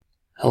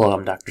Hello,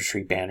 I'm Dr.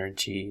 Sri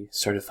Banerjee,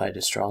 certified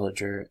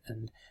astrologer,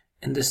 and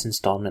in this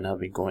installment I'll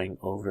be going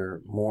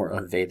over more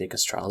of Vedic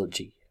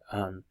astrology,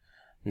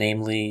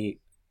 namely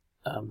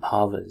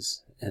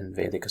Bhavas in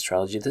Vedic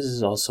astrology. This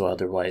is also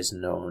otherwise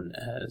known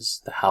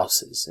as the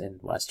houses in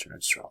Western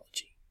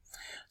astrology.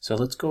 So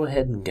let's go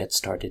ahead and get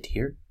started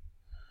here.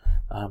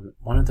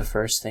 One of the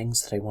first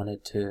things that I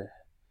wanted to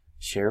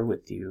share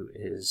with you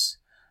is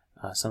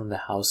some of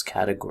the house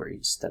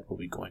categories that we'll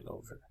be going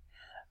over.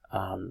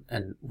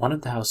 And one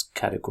of the house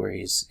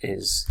categories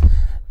is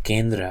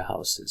Kendra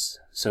houses.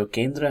 So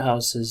Kendra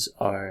houses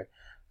are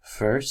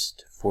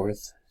 1st,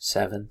 4th,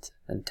 7th,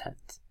 and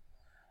 10th.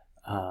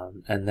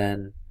 And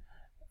then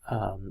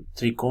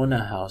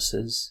Trikona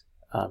houses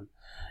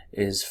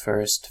is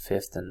 1st,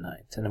 5th, and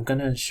 9th. And I'm going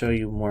to show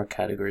you more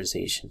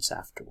categorizations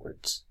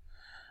afterwards.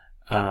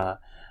 And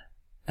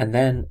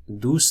then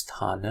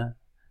Dusthana,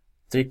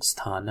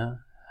 Triksthana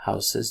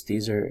houses,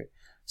 these are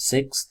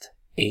 6th,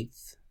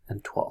 8th,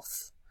 and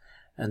 12th.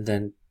 And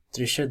then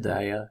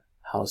Trishadaya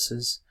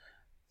houses,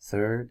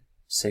 3rd,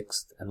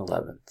 6th, and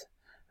 11th.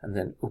 And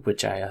then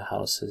Upajaya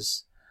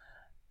houses,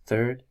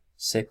 3rd,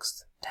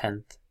 6th,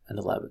 10th, and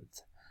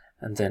 11th.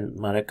 And then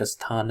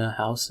Marakasthana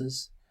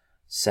houses,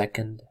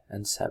 2nd,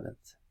 and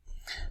 7th.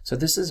 So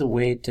this is a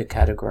way to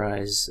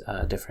categorize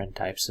different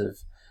types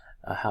of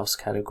house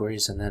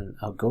categories, and then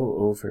I'll go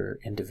over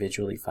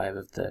individually 5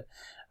 of the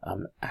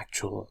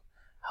actual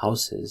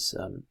houses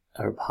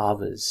or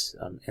bhavas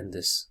in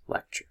this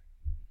lecture.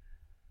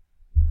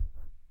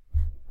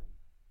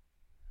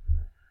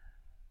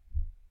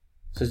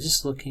 So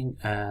just looking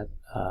at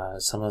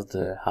some of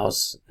the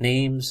house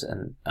names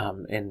and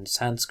in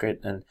Sanskrit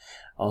and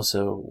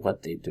also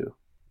what they do.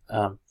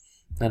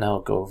 Then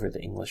I'll go over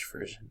the English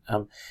version.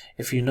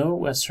 If you know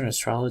Western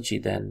astrology,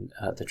 then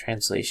the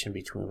translation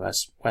between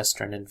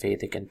Western and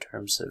Vedic in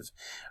terms of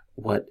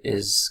what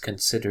is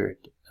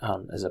considered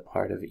as a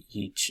part of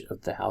each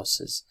of the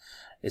houses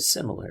is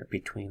similar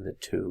between the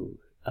two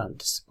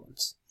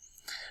disciplines.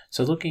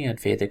 So looking at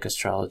Vedic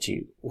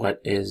astrology, what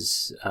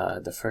is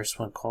the first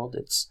one called?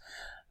 It's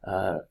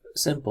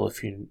simple.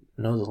 If you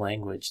know the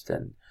language,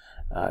 then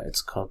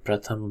it's called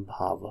Pratham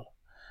Bhava.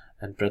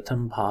 And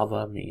Pratham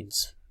Bhava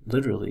means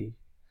literally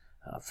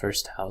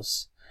first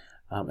house.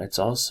 It's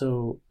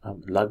also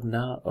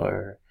Lagna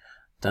or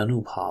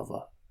Dhanu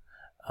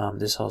Bhava.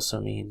 This also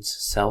means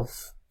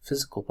self,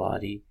 physical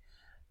body,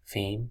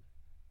 fame,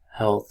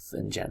 health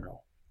in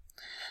general.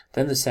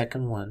 Then the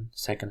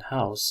second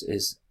house,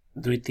 is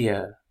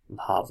Dvitiya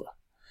Bhava,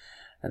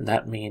 and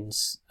that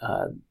means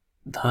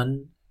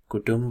Dhan,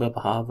 Kutumba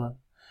Bhava,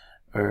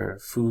 or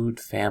food,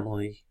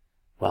 family,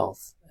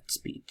 wealth, and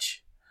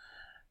speech.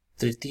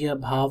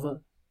 Tritiya Bhava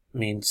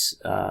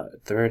means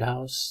third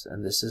house,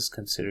 and this is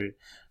considered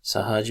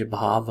Sahaja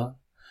Bhava,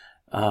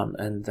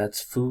 and that's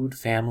food,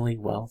 family,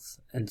 wealth,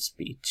 and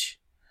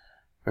speech.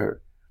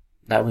 Or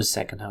that was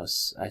second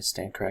house, I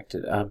stand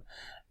corrected.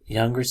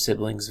 Younger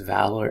siblings,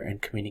 valor,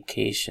 and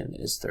communication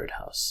is third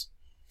house.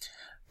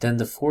 Then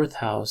the fourth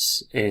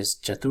house is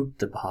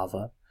Chaturtha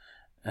Bhava,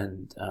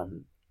 and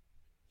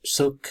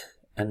Sukh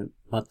and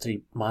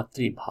Matri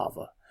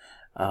Bhava.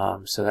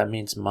 So that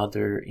means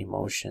mother,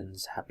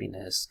 emotions,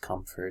 happiness,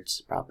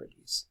 comforts,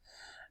 properties.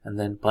 And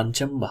then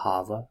Pancham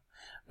Bhava,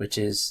 which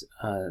is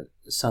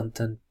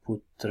Santan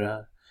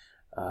Putra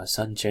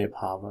Sanchay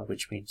Bhava,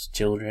 which means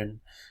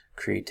children,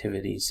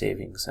 creativity,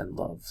 savings, and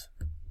love.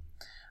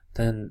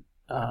 Then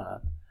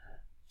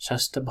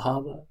Shasta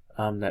Bhava,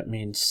 that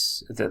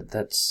means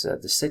that's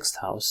the sixth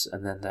house,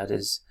 and then that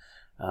is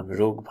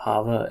Rog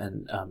Bhava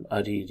and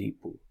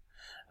Ariripu,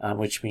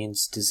 which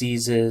means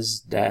diseases,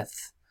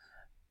 deaths,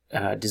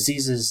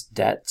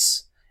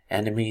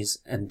 enemies,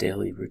 and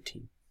daily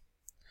routine.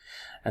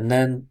 And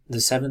then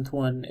the seventh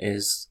one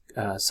is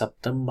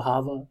Saptam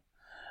Bhava,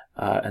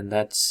 and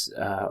that's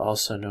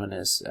also known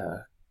as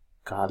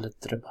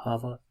Kalatra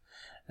Bhava,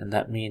 and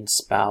that means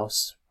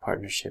spouse,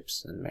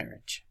 partnerships, and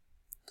marriage.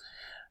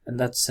 And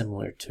that's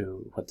similar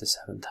to what the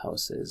seventh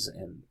house is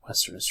in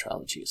Western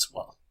astrology as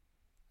well.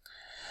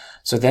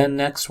 So then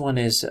next one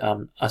is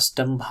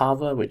Astam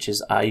Bhava, which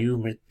is Ayu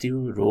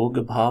Mrityu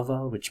Roga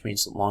Bhava, which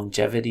means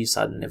longevity,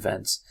 sudden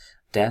events,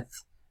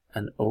 death,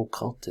 and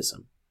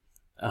occultism.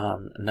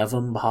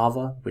 Navam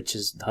Bhava, which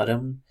is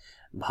Dharam,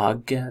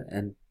 Bhagya,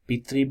 and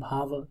Pitri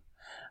Bhava.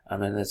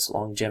 And that's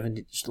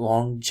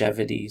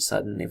longevity,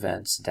 sudden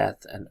events,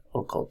 death, and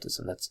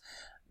occultism. That's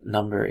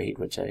number 8,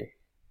 which I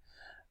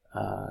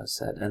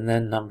said. And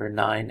then number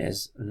 9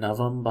 is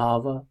Navam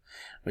Bhava,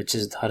 which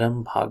is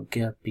Dharam,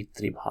 Bhagya,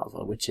 Pitri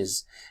Bhava, which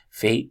is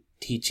fate,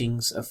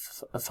 teachings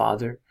of a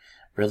father,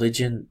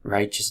 religion,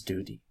 righteous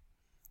duty.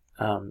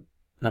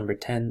 Number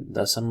 10,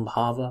 Dasam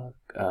Bhava,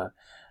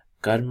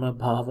 Karma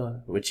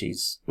Bhava, which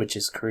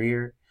is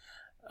career,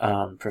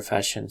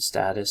 profession,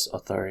 status,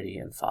 authority,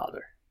 and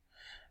father.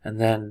 And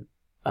then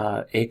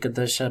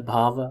Ekadasha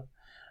Bhava,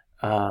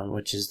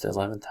 which is the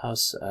 11th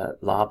house,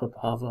 Labha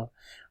Bhava,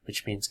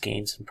 which means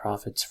gains and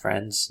profits,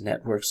 friends,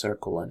 network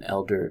circle, and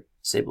elder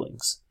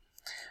siblings.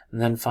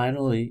 And then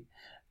finally,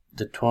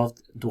 the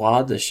 12th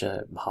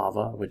Dwadasha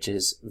Bhava, which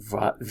is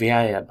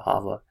Vyaya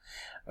Bhava,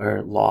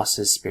 or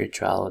losses,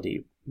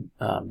 spirituality,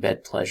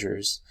 bed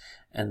pleasures,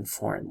 and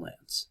foreign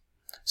lands.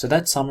 So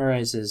that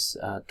summarizes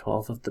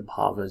 12 of the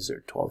bhavas,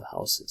 or 12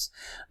 houses.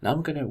 Now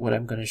what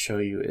I'm gonna show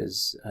you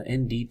is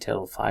in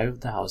detail 5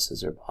 of the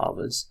houses or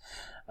bhavas,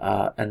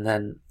 and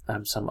then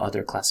some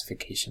other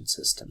classification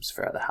systems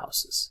for other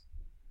houses.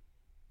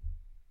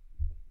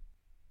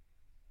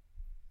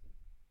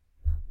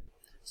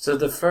 So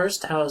the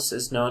first house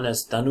is known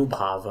as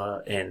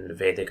Dhanubhava in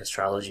Vedic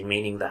astrology,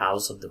 meaning the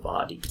house of the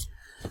body.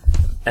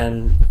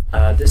 And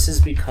this is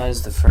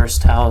because the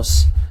first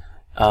house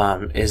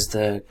is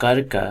the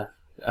Garaka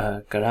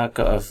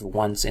of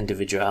one's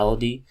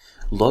individuality,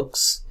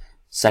 looks,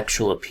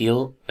 sexual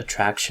appeal,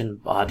 attraction,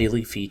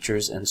 bodily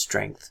features, and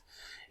strength.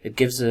 It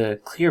gives a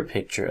clear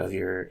picture of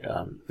your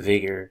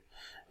vigor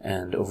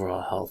and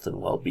overall health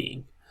and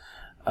well-being.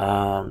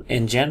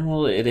 In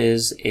general, it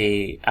is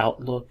a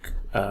outlook,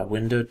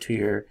 window to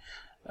your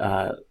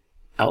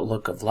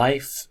outlook of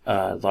life,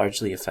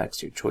 largely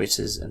affects your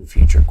choices and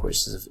future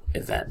courses of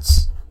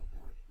events.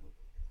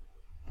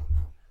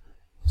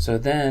 So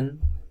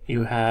then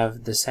you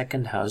have the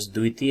second house,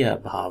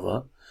 Dvitiya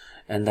Bhava,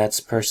 and that's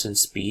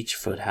person's speech,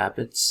 food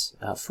habits,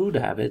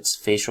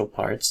 facial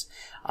parts,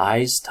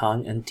 eyes,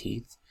 tongue, and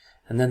teeth.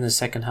 And then the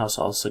second house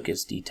also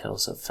gives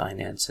details of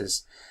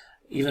finances,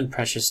 even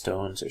precious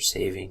stones or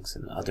savings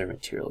and other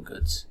material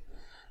goods.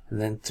 And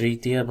then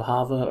Tritiya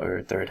Bhava,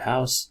 or third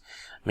house.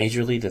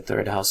 Majorly, the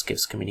third house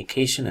gives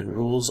communication and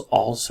rules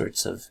all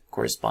sorts of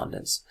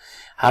correspondence.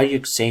 How you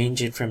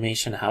exchange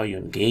information, how you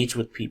engage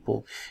with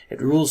people.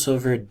 It rules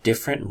over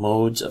different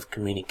modes of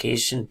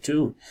communication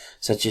too,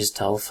 such as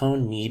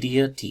telephone,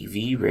 media,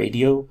 TV,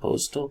 radio,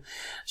 postal,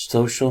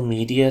 social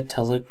media,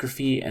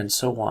 telegraphy, and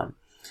so on.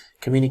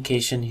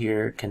 Communication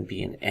here can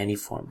be in any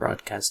form,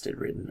 broadcasted,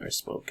 written, or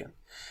spoken.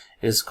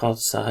 It is called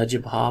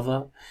Sahaja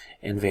Bhava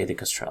in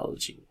Vedic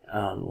astrology.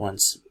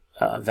 One's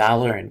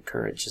valor and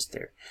courage is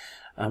there.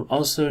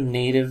 Also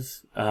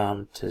native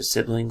to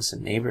siblings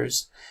and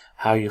neighbors,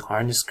 how you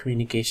harness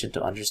communication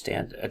to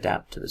understand,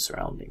 adapt to the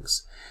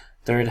surroundings.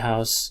 Third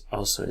house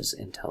also is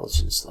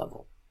intelligence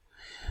level.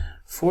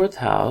 Fourth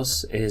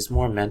house is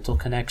more mental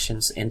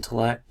connections,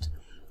 intellect,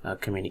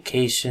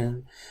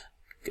 communication.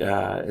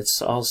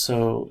 It's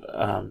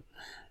also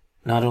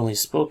not only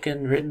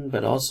spoken, written,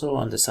 but also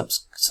on the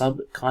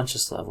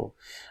subconscious level,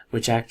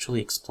 which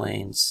actually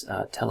explains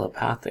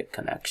telepathic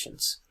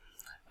connections.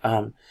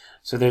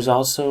 So there's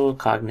also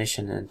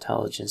cognition and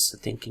intelligence, the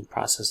thinking,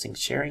 processing,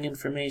 sharing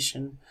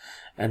information,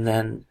 and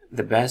then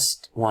the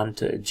best one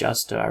to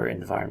adjust to our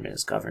environment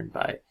is governed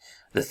by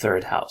the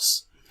third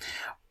house.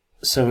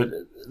 So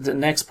the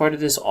next part of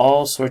this,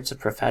 all sorts of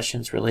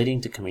professions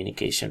relating to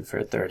communication for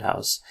a third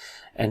house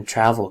and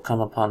travel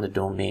come upon the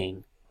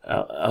domain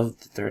of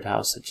the third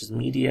house, such as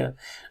media,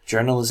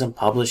 journalism,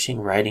 publishing,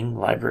 writing,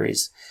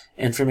 libraries,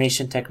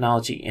 information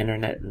technology,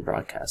 internet, and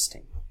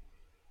broadcasting.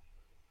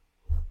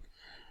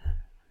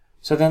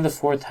 So then the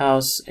fourth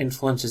house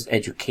influences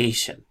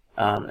education,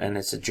 and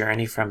it's a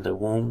journey from the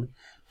womb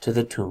to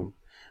the tomb.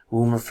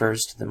 Womb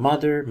refers to the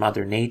mother,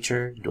 mother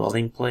nature,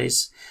 dwelling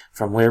place.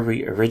 From where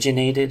we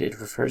originated,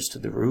 it refers to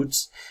the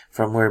roots.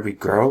 From where we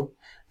grow,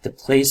 the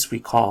place we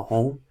call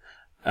home.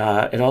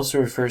 It also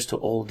refers to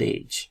old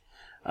age,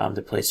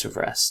 the place of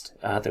rest.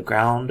 The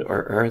ground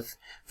or earth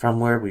from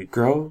where we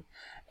grow,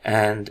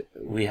 and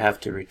we have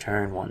to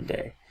return one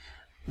day.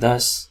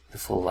 Thus, the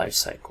full life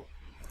cycle.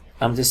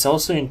 This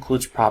also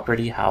includes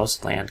property,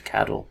 house, land,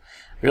 cattle,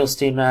 real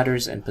estate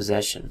matters, and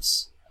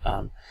possessions.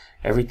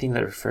 Everything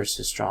that refers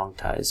to strong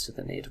ties to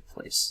the native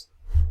place.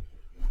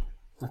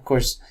 Of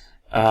course,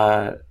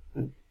 I've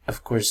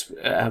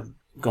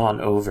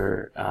gone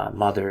over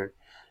mother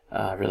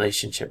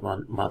relationship,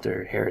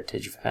 mother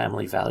heritage,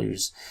 family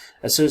values,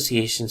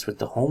 associations with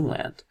the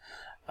homeland.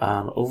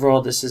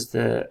 Overall, this is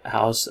the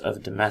house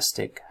of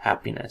domestic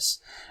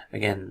happiness.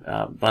 Again,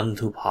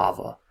 Bandhu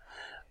Bhava.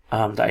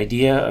 The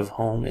idea of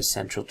home is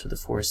central to the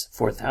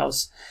fourth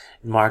house.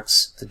 It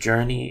marks the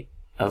journey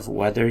of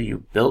whether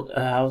you built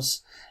a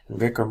house in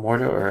brick or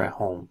mortar or a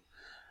home.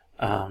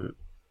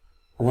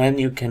 When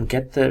you can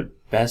get the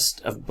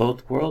best of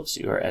both worlds,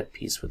 you are at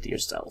peace with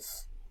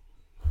yourself.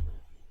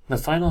 The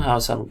final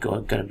house I'm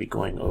going to be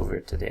going over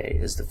today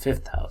is the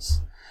fifth house.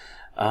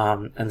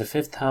 And the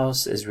fifth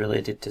house is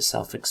related to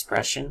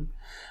self-expression,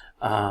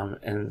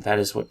 and that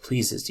is what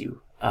pleases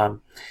you. It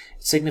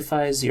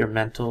signifies your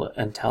mental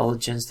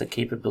intelligence, the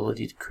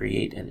capability to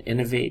create and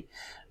innovate,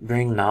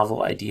 bring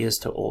novel ideas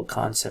to old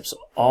concepts,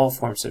 all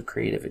forms of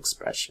creative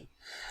expression.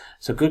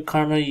 So good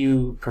karma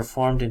you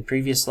performed in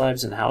previous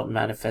lives and how it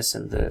manifests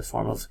in the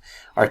form of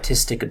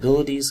artistic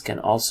abilities can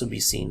also be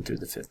seen through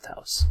the fifth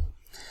house.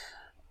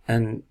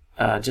 And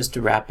just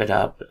to wrap it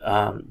up,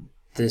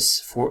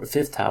 this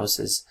fifth house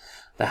is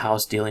the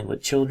house dealing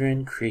with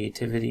children,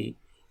 creativity,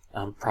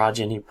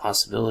 progeny,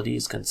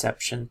 possibilities,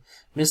 conception,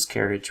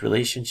 miscarriage,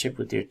 relationship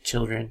with your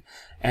children,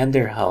 and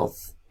their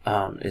health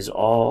is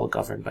all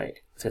governed by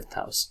fifth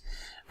house.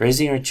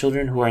 Raising your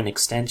children who are an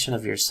extension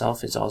of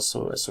yourself is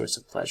also a source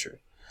of pleasure.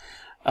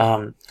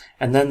 And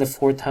then the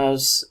 4th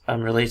house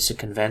relates to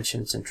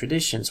conventions and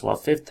traditions, while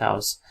 5th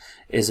house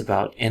is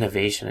about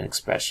innovation and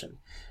expression.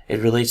 It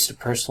relates to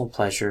personal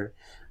pleasure,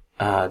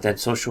 then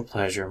social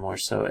pleasure more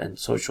so, and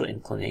social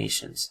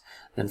inclinations,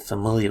 than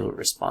familial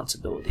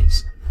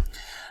responsibilities.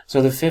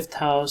 So the 5th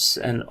house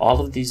and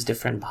all of these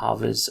different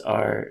bhavas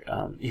are,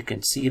 you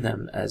can see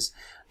them as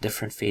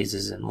different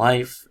phases in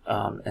life,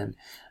 and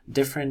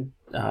different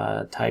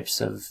types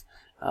of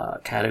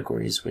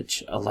categories,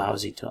 which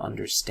allows you to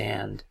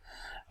understand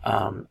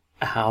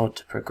how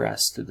to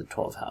progress through the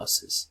 12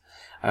 houses.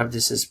 I hope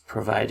this has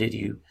provided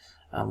you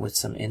with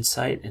some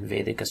insight in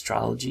Vedic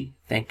astrology.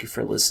 Thank you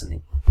for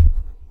listening.